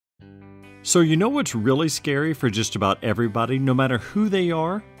So you know what's really scary for just about everybody, no matter who they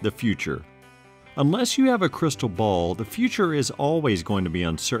are? The future. Unless you have a crystal ball, the future is always going to be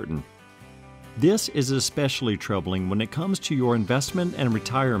uncertain. This is especially troubling when it comes to your investment and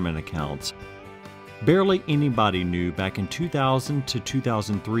retirement accounts. Barely anybody knew back in 2000 to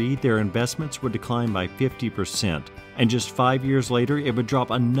 2003 their investments would decline by 50%, and just 5 years later it would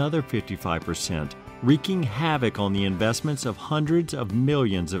drop another 55%, wreaking havoc on the investments of hundreds of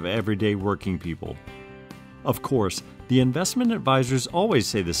millions of everyday working people. Of course, the investment advisors always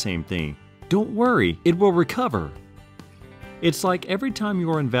say the same thing: don't worry, it will recover. It's like every time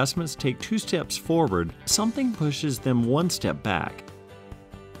your investments take 2 steps forward, something pushes them 1 step back.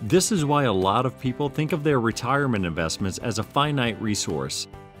 This is why a lot of people think of their retirement investments as a finite resource.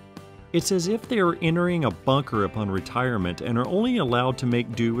 It's as if they are entering a bunker upon retirement and are only allowed to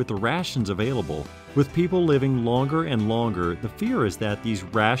make do with the rations available. With people living longer and longer, the fear is that these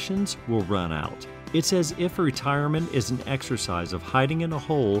rations will run out. It's as if retirement is an exercise of hiding in a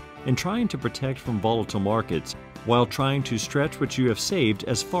hole and trying to protect from volatile markets, while trying to stretch what you have saved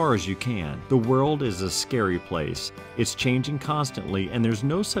as far as you can. The world is a scary place. It's changing constantly, and there's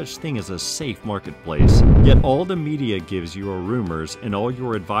no such thing as a safe marketplace. Yet all the media gives you are rumors, and all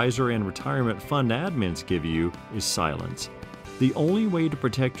your advisor and retirement fund admins give you is silence. The only way to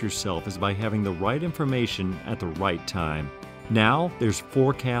protect yourself is by having the right information at the right time. Now there's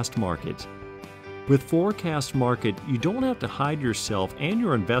Forecast Market. With Forecast Market, you don't have to hide yourself and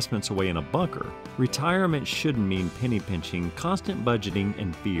your investments away in a bunker. Retirement shouldn't mean penny pinching, constant budgeting,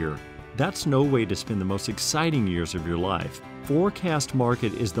 and fear. That's no way to spend the most exciting years of your life. Forecast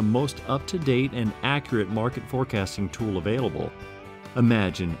Market is the most up-to-date and accurate market forecasting tool available.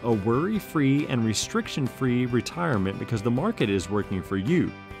 Imagine a worry-free and restriction-free retirement because the market is working for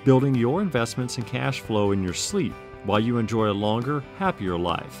you, building your investments and cash flow in your sleep while you enjoy a longer, happier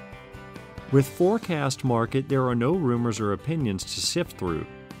life. With Forecast Market, there are no rumors or opinions to sift through,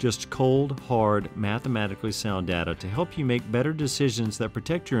 just cold, hard, mathematically sound data to help you make better decisions that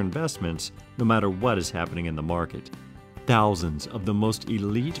protect your investments no matter what is happening in the market. Thousands of the most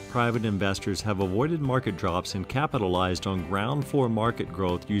elite private investors have avoided market drops and capitalized on ground floor market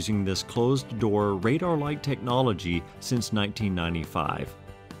growth using this closed-door, radar-like technology since 1995.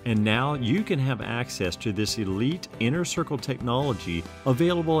 And now you can have access to this elite inner circle technology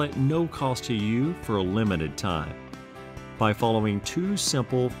available at no cost to you for a limited time. By following 2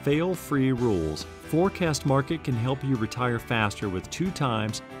 simple, fail-free rules, Forecast Market can help you retire faster with 2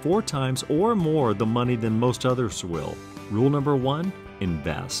 times, 4 times, or more the money than most others will. Rule number 1,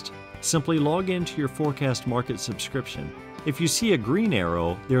 invest. Simply log into your Forecast Market subscription. If you see a green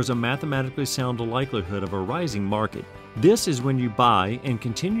arrow, there's a mathematically sound likelihood of a rising market. This is when you buy and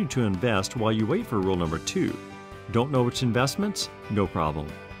continue to invest while you wait for rule number 2. Don't know which investments? No problem.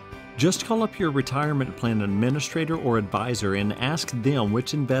 Just call up your retirement plan administrator or advisor and ask them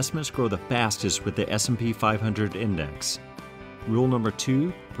which investments grow the fastest with the S&P 500 index. Rule number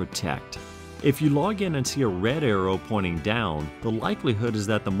 2, protect. If you log in and see a red arrow pointing down, the likelihood is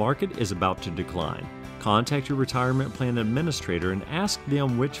that the market is about to decline. Contact your retirement plan administrator and ask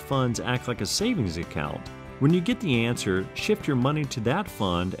them which funds act like a savings account. When you get the answer, shift your money to that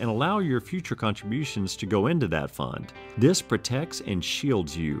fund and allow your future contributions to go into that fund. This protects and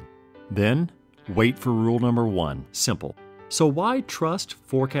shields you. Then, wait for rule number 1. Simple. So why trust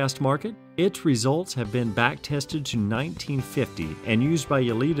Forecast Market? Its results have been back-tested to 1950 and used by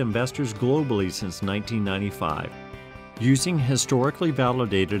elite investors globally since 1995. Using historically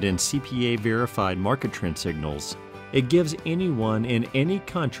validated and CPA-verified market trend signals, it gives anyone in any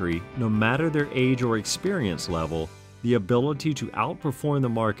country, no matter their age or experience level, the ability to outperform the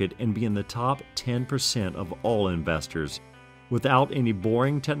market and be in the top 10% of all investors, without any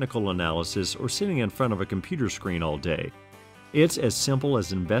boring technical analysis or sitting in front of a computer screen all day. It's as simple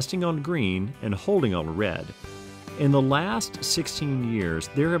as investing on green and holding on red. In the last 16 years,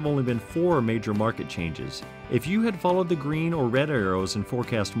 there have only been 4 major market changes. If you had followed the green or red arrows in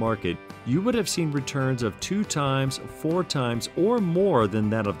Forecast Market, you would have seen returns of 2 times, 4 times, or more than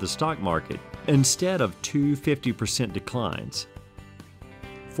that of the stock market, instead of 2 50% declines.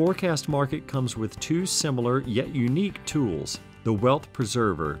 Forecast Market comes with 2 similar yet unique tools. The Wealth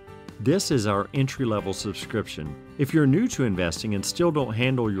Preserver. This is our entry-level subscription. If you're new to investing and still don't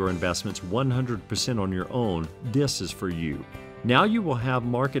handle your investments 100% on your own, this is for you. Now you will have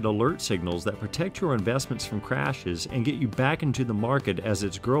market alert signals that protect your investments from crashes and get you back into the market as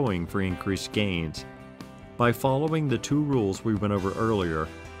it's growing for increased gains. By following the 2 rules we went over earlier,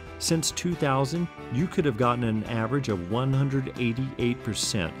 since 2000, you could have gotten an average of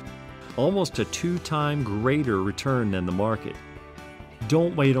 188%, almost a 2-time greater return than the market.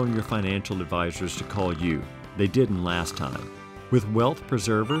 Don't wait on your financial advisors to call you. They didn't last time. With Wealth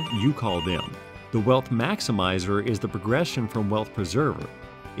Preserver, you call them. The Wealth Maximizer is the progression from Wealth Preserver.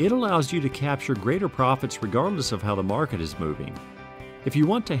 It allows you to capture greater profits regardless of how the market is moving. If you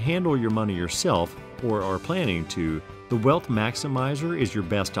want to handle your money yourself, or are planning to, the Wealth Maximizer is your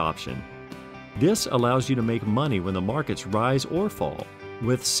best option. This allows you to make money when the markets rise or fall.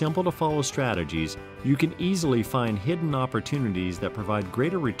 With simple-to-follow strategies, you can easily find hidden opportunities that provide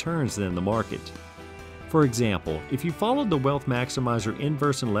greater returns than the market. For example, if you followed the Wealth Maximizer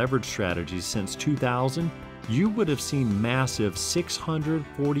inverse and leverage strategies since 2000, you would have seen massive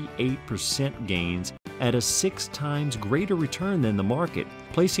 648% gains at a 6 times greater return than the market,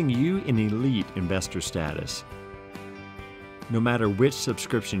 placing you in elite investor status. No matter which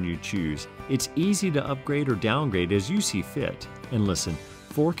subscription you choose, it's easy to upgrade or downgrade as you see fit. And listen,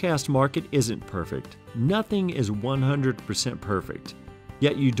 Forecast Market isn't perfect. Nothing is 100% perfect.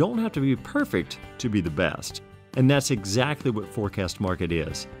 Yet you don't have to be perfect to be the best. And that's exactly what Forecast Market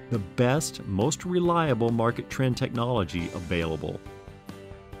is, the best, most reliable market trend technology available.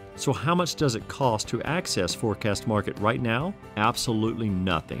 So how much does it cost to access Forecast Market right now? Absolutely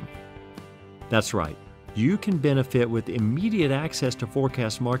nothing. That's right, you can benefit with immediate access to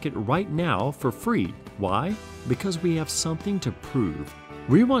Forecast Market right now for free. Why? Because we have something to prove.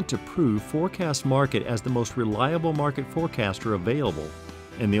 We want to prove Forecast Market as the most reliable market forecaster available.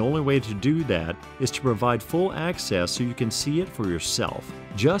 And the only way to do that is to provide full access so you can see it for yourself.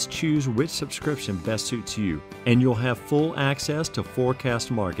 Just choose which subscription best suits you, and you'll have full access to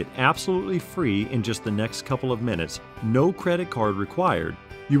Forecast Market absolutely free in just the next couple of minutes, no credit card required.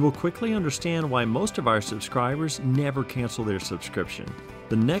 You will quickly understand why most of our subscribers never cancel their subscription.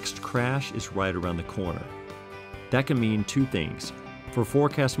 The next crash is right around the corner. That can mean two things. For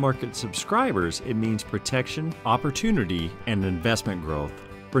Forecast Market subscribers, it means protection, opportunity, and investment growth.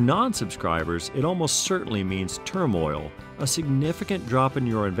 For non-subscribers, it almost certainly means turmoil, a significant drop in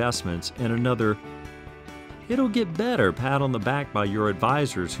your investments, and another "it'll get better" pat on the back by your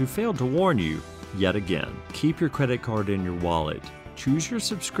advisors who failed to warn you yet again. Keep your credit card in your wallet. Choose your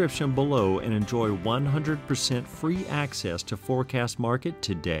subscription below and enjoy 100% free access to Forecast Market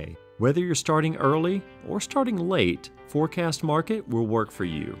today. Whether you're starting early or starting late, Forecast Market will work for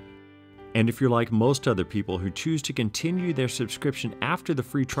you. And if you're like most other people who choose to continue their subscription after the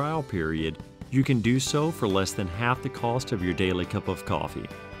free trial period, you can do so for less than half the cost of your daily cup of coffee.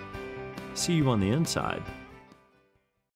 See you on the inside.